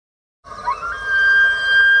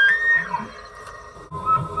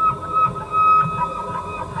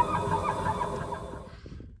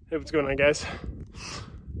What's going on, guys?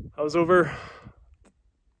 I was over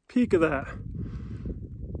peak of that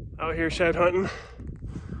out here shed hunting.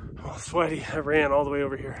 I'm all sweaty. I ran all the way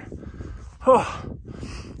over here. Oh,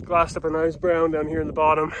 glassed up a nice brown down here in the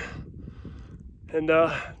bottom and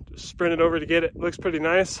just sprinted over to get it. Looks pretty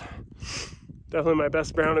nice. Definitely my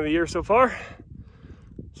best brown of the year so far.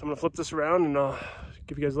 So I'm gonna flip this around and I'll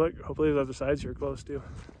give you guys a look. Hopefully the other sides here are close too.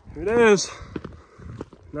 Here it is.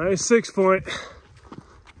 Nice 6-point.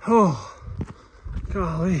 Oh,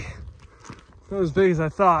 golly. Not as big as I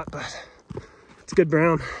thought, but it's a good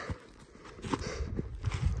brown.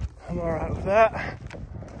 I'm all right with that.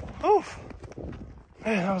 Oh,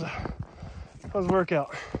 man, that was a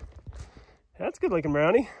workout. Yeah, that's a good looking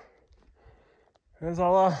brownie. As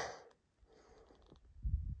I'll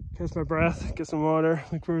catch my breath, get some water,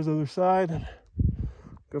 look for his other side, and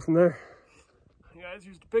go from there. You guys,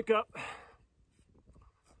 here's the pickup.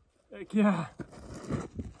 Heck yeah.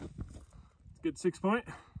 Good 6-point.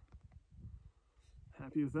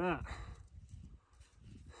 Happy with that.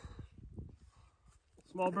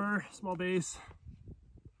 Small burr, small base,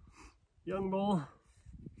 young bull.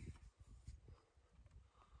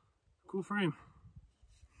 Cool frame.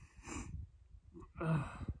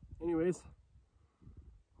 Anyways,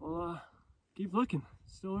 I'll keep looking.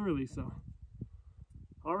 It's still early, so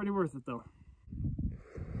already worth it though.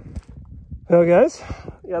 Well, guys,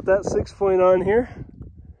 got that 6-point on here.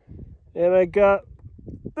 And I got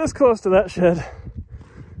this close to that shed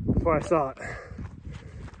before I saw it.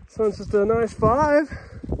 This one's just a nice 5.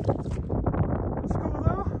 That's cool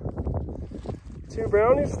though. 2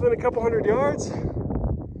 brownies within a couple hundred yards.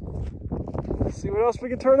 Let's see what else we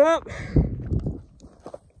can turn up.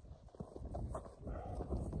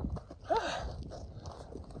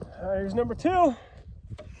 Here's number 2.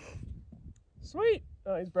 Sweet.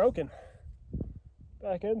 Oh, he's broken.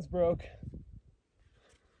 Back end's broke.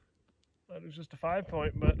 Thought it was just a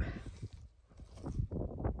 5-point, but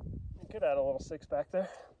you could add a little 6 back there.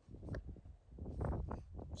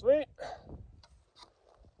 Sweet.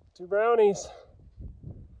 2 brownies.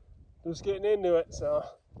 Just getting into it, so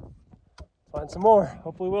find some more.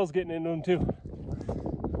 Hopefully Will's getting into them too.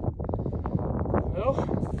 Well,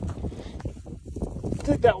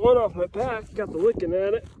 took that one off my pack, got the licking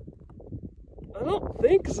at it. I don't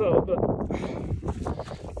think so, but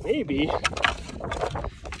maybe.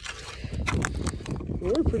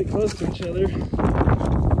 We're pretty close to each other.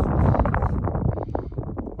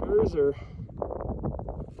 Burrs are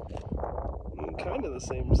kind of the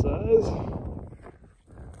same size. What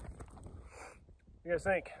do you guys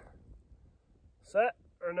think? Set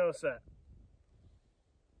or no set?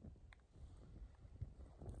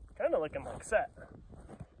 Kind of looking like set.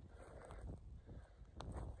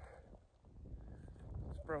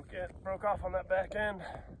 Just broke off on that back end.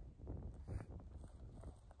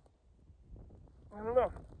 I don't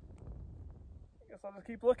know. I guess I'll just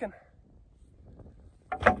keep looking.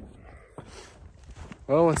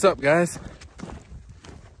 Well, what's up, guys?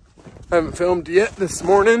 I haven't filmed yet this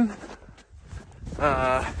morning.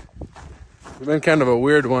 It's been kind of a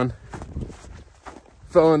weird one.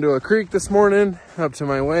 Fell into a creek this morning, up to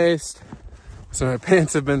my waist. So my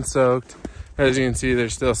pants have been soaked. As you can see,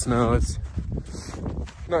 there's still snow. It's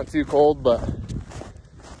not too cold, but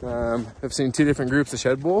I've seen 2 different groups of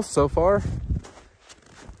shed bulls so far.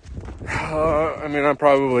 I mean, I'm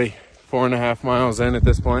probably 4.5 miles in at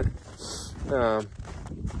this point. No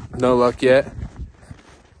luck yet,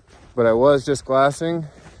 but I was just glassing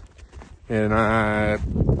and I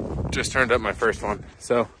just turned up my first one.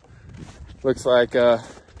 So looks like, I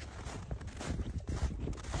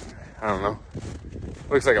don't know,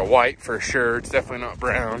 looks like a white for sure. It's definitely not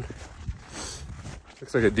brown.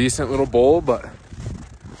 Looks like a decent little bull, but I'm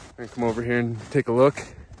gonna come over here and take a look.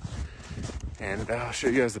 And I'll show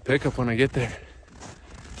you guys the pickup when I get there.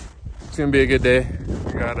 It's gonna be a good day.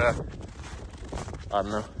 We got, I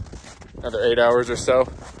don't know, another 8 hours or so.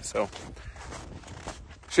 So,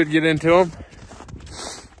 should get into them.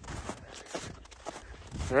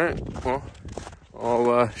 All right, well,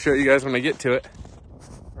 I'll show you guys when I get to it.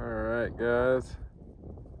 All right, guys.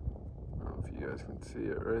 I don't know if you guys can see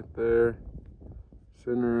it right there.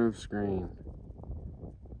 Center of screen.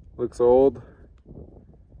 Looks old.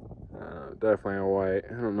 Definitely a white.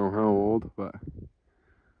 I don't know how old, but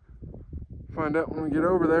find out when we get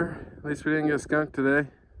over there. At least we didn't get skunked today,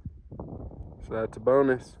 so that's a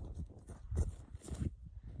bonus.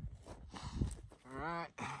 All right.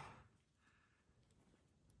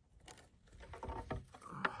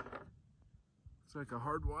 Looks like a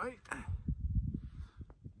hard white.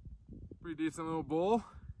 Pretty decent little bull.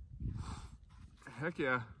 Heck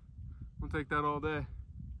yeah, we'll take that all day.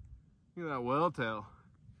 Look at that whale tail.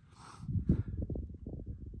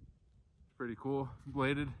 pretty cool.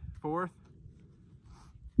 Bladed 4th.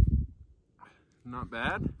 Not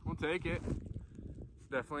bad. We'll take it.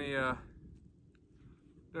 Definitely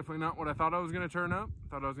definitely not what I thought I was gonna turn up.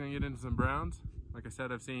 Thought I was gonna get into some browns. Like I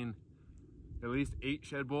said, I've seen at least 8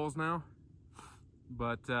 shed bulls now.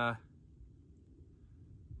 But that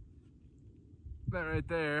right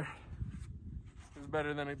there is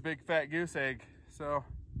better than a big fat goose egg. So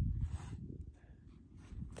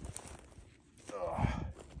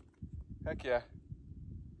heck yeah.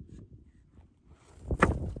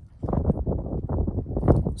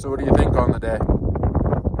 So what do you think on the day?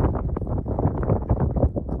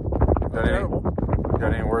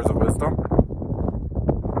 Got any words of wisdom?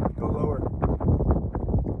 Go lower.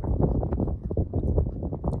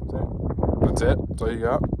 That's it? That's all you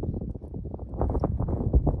got?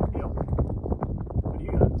 Yep. What do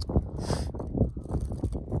you got?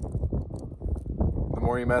 The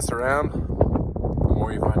more you mess around, the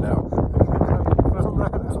more you find out.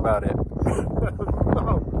 That's about it.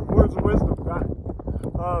 Oh, words of wisdom.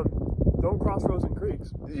 Don't cross frozen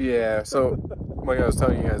creeks. Yeah, so like I was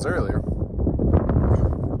telling you guys earlier,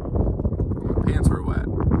 my pants were wet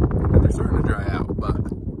and they're starting to dry out, but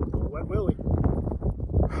Wet Willie.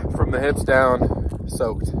 from the hips down,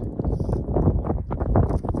 soaked.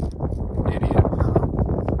 Idiot.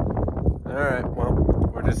 Alright, well,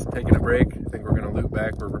 we're just taking a break. I think we're gonna loop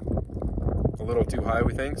back. We're a little too high,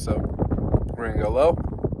 we think, so we're gonna go low.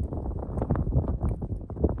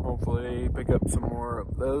 Hopefully pick up some more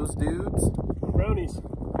of those dudes. Brownies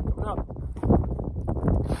coming up.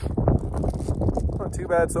 Not too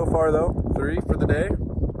bad so far though. 3 for the day.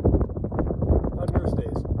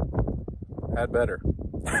 Understays. Had better.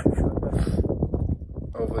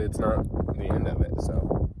 Hopefully it's not the end of it,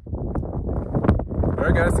 so.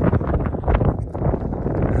 Alright guys.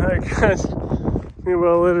 Alright guys. Me and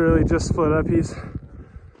Will literally just split up. He's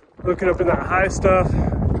looking up in that high stuff.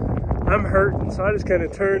 I'm hurting, so I just kind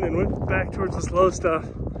of turned and went back towards this low stuff.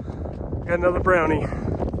 Got another brownie.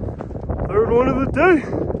 3rd one of the day.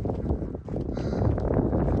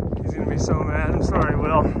 He's gonna be so mad. I'm sorry,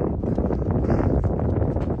 Will.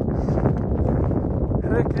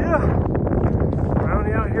 Heck yeah.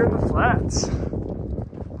 Brownie out here in the flats.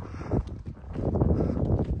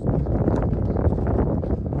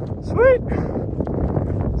 Sweet.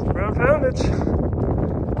 Some brown poundage.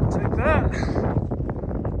 Take that.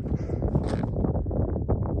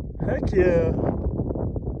 Heck yeah.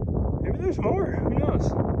 Maybe there's more. Who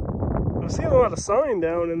knows? I'm seeing a lot of sign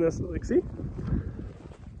down in this. Like, see?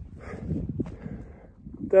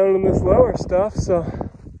 Down in this lower stuff, so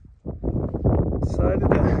decided to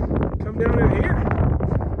come down in here.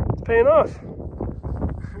 It's paying off.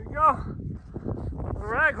 Here we go. A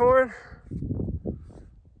raghorn.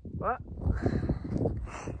 What?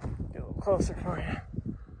 Get a little closer for you.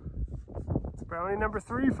 It's brownie number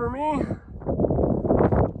 3 for me.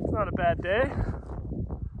 It's not a bad day.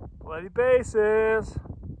 Bloody bases.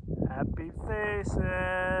 Happy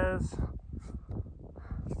faces.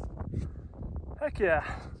 Heck yeah.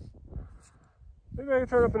 Maybe I can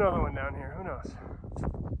turn up another one down here. Who knows?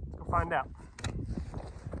 Let's go find out.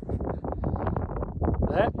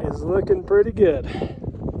 That is looking pretty good.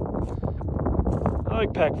 I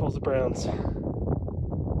like packfuls of browns.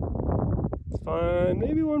 Let's find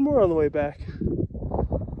maybe one more on the way back.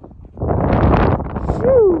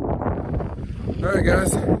 Whew. Alright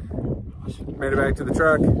guys, made it back to the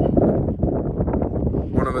truck.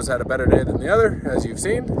 One of us had a better day than the other, as you've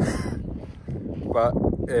seen. But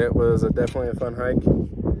it was definitely a fun hike.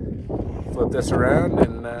 Flip this around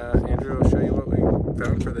and Andrew will show you what we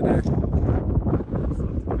found for the day.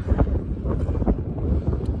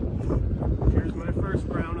 Here's my first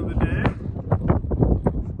brown of the day.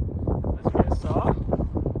 As you guys saw,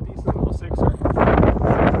 decent little 6er.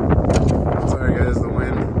 Sorry guys, the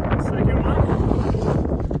wind. Second one.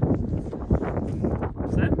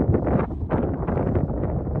 Set.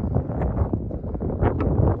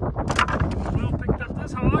 Will picked up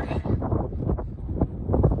this hog,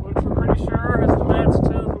 which we're pretty sure is the match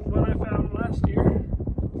to what I found last year.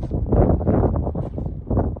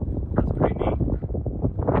 That's pretty neat.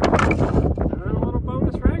 And then a little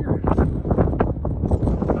bonus ragger.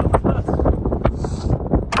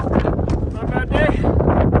 Not a bad day.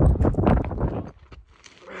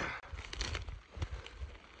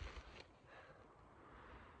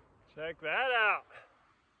 Check that out.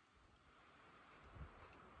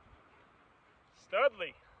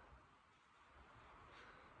 Studley.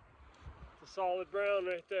 It's a solid brown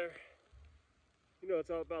right there. You know it's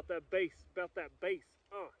all about that base,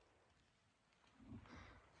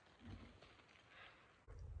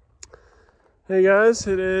 Hey guys,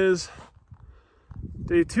 it is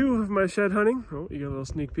Day 2 of my shed hunting. Oh, you got a little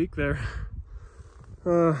sneak peek there.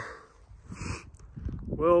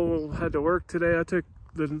 Will had to work today. I took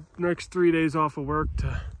the next 3 days off of work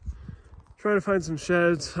to try to find some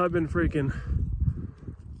sheds. I've been freaking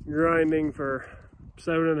grinding for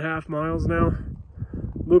 7.5 miles now.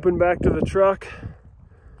 Looping back to the truck.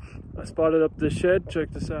 I spotted up this shed.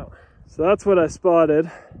 Check this out. So that's what I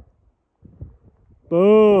spotted.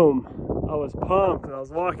 Boom. I was pumped and I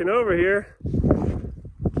was walking over here.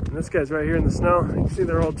 And this guy's right here in the snow. You can see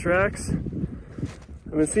their old tracks.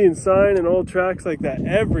 I've been seeing sign and old tracks like that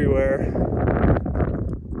everywhere.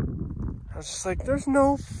 I was just like, there's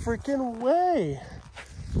no freaking way.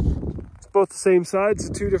 It's both the same sides,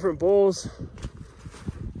 the 2 different bulls.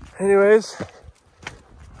 Anyways,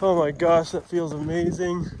 oh my gosh, that feels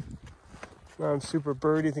amazing. Now I'm super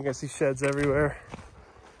birdy. I think I see sheds everywhere.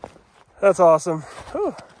 That's awesome.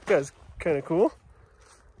 Oh, that guy's kind of cool.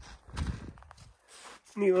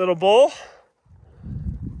 Neat little bull.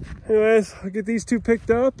 Anyways, I'll get these 2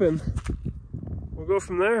 picked up and we'll go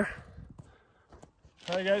from there.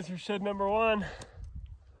 All right, guys, here's shed number 1.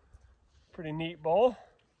 Pretty neat bull.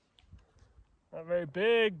 Not very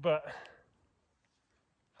big, but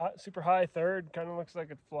super high third. Kind of looks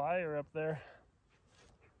like a flyer up there.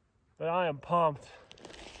 But I am pumped.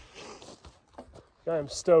 I am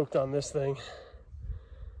stoked on this thing.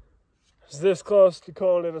 It's this close to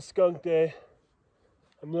calling it a skunk day.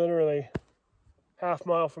 I'm literally half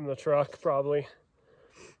mile from the truck, probably.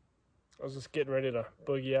 I was just getting ready to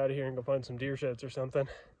boogie out of here and go find some deer sheds or something.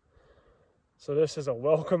 So this is a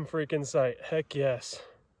welcome freaking sight. Heck yes.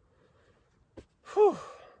 Whew.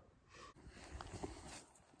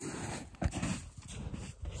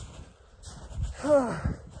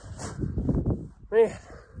 Man,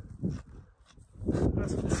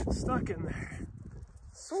 that's stuck in there.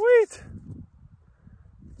 Sweet.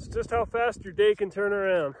 It's just how fast your day can turn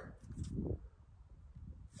around.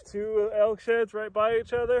 2 elk sheds right by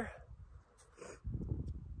each other.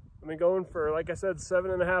 I've been going for, like I said,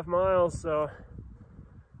 7.5 miles, so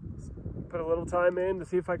put a little time in to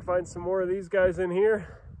see if I can find some more of these guys in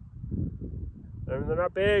here. I mean, they're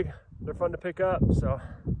not big, they're fun to pick up, so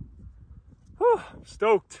whew, I'm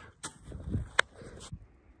stoked.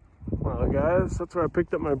 Well guys, that's where I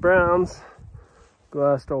picked up my browns.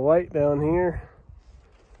 Glassed a white down here.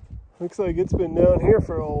 Looks like it's been down here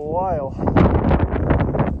for a while.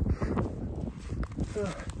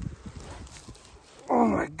 Oh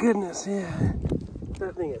my goodness, yeah.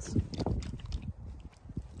 That thing is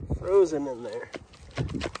frozen in there.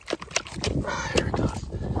 Here it goes.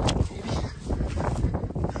 Maybe.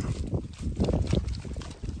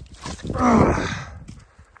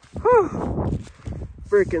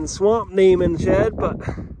 Freaking swamp demon shed, but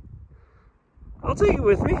I'll take it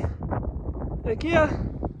with me. Heck yeah.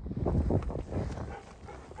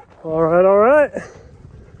 All right.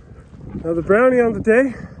 Another brownie on the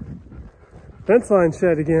day. Fence line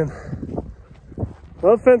shed again.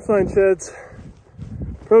 Love fence line sheds.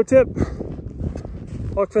 Pro tip,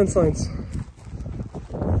 lock fence lines.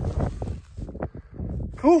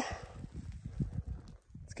 Cool.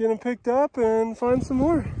 Let's get them picked up and find some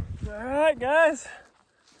more. All right, guys.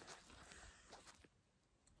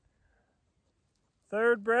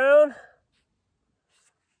 3rd brown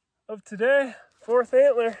of today, 4th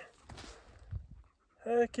antler.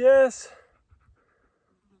 Heck yes.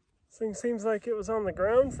 This thing seems like it was on the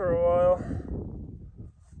ground for a while.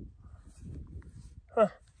 Huh.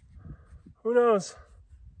 Who knows?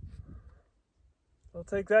 I'll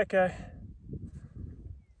take that guy.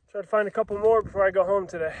 Try to find a couple more before I go home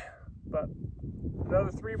today. But another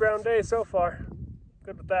 3 brown days so far.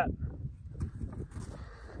 Good with that.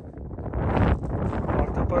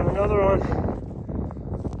 Walked up on another one.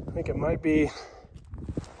 I think it might be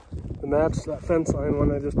the match to that fence line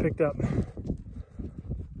one I just picked up.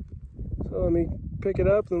 So let me pick it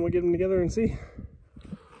up, then we'll get them together and see.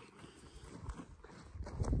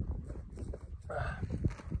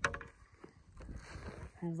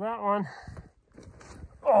 Here's that one.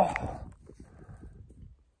 Oh,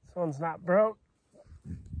 this one's not broke.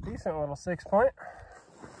 Decent little 6-point.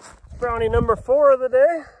 Brownie number 4 of the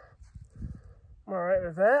day. I'm all right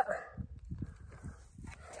with that.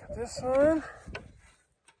 Got this one.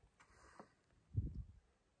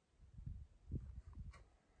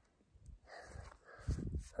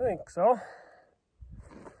 I think so.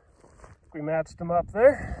 We matched them up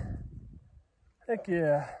there. Heck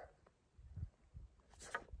yeah.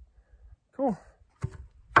 Cool.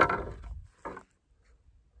 Guess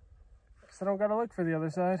I don't gotta look for the other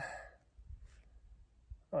side.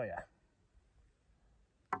 Oh yeah.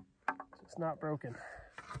 It's not broken.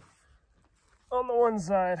 On the one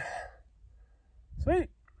side. Sweet.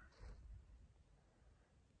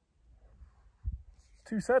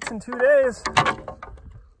 2 sets in 2 days.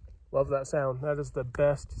 Love that sound. That is the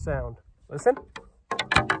best sound. Listen.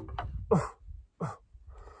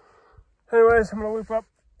 Anyways, I'm gonna loop up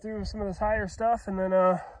through some of this higher stuff and then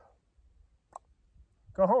go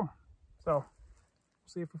home. So,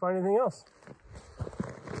 see if we find anything else.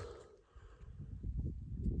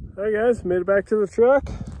 Alright guys, made it back to the truck.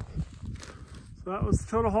 So that was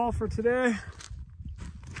the total haul for today.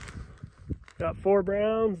 Got 4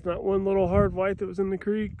 browns, not one little hard white that was in the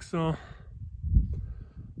creek, so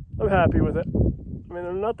I'm happy with it. I mean,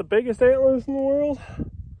 they're not the biggest antlers in the world,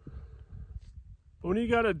 but when you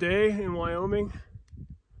got a day in Wyoming,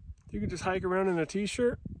 you can just hike around in a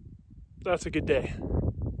t-shirt, that's a good day.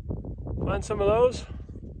 Find some of those,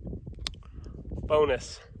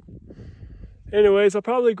 bonus. Anyways, I'll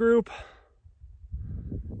probably group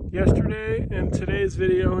yesterday and today's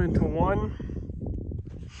video into one.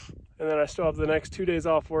 And then I still have the next 2 days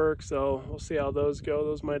off work, so we'll see how those go.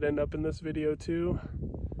 Those might end up in this video too.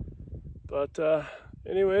 But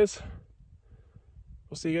anyways,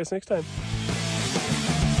 we'll see you guys next time.